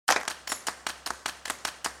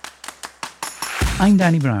I'm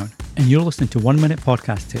Danny Brown, and you're listening to 1 Minute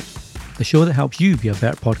Podcast Tips, the show that helps you be a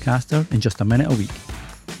better podcaster in just a minute a week.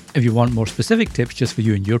 If you want more specific tips just for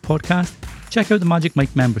you and your podcast, check out the Magic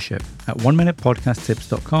Mike membership at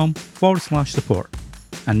 1minutepodcasttips.com/support.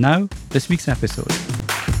 And now, this week's episode.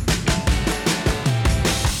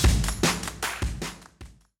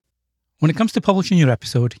 When it comes to publishing your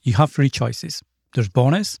episode, you have three choices. There's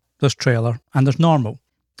bonus, there's trailer, and there's normal.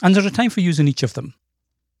 And there's a time for using each of them.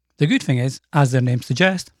 The good thing is, as their names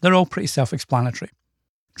suggest, they're all pretty self-explanatory.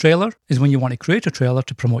 Trailer is when you want to create a trailer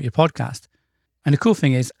to promote your podcast. And the cool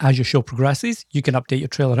thing is, as your show progresses, you can update your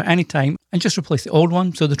trailer at any time and just replace the old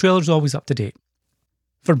one so the trailer is always up to date.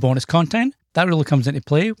 For bonus content, that really comes into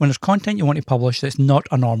play when there's content you want to publish that's not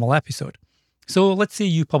a normal episode. So let's say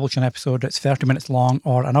you publish an episode that's 30 minutes long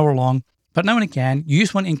or an hour long, but now and again, you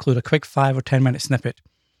just want to include a quick 5 or 10 minute snippet.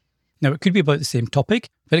 Now, it could be about the same topic,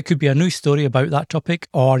 but it could be a news story about that topic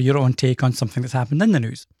or your own take on something that's happened in the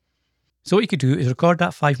news. So what you could do is record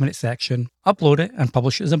that 5-minute section, upload it, and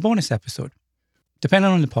publish it as a bonus episode.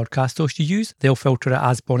 Depending on the podcast host you use, they'll filter it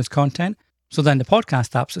as bonus content, so then the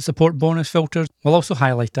podcast apps that support bonus filters will also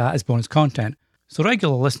highlight that as bonus content, so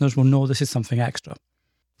regular listeners will know this is something extra.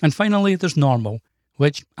 And finally, there's normal,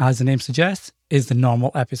 which, as the name suggests, is the normal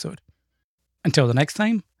episode. Until the next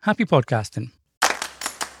time, happy podcasting.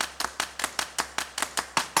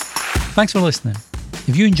 Thanks for listening.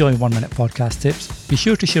 If you enjoy 1 Minute Podcast Tips, be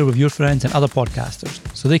sure to share with your friends and other podcasters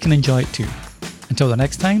so they can enjoy it too. Until the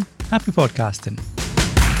next time, happy podcasting.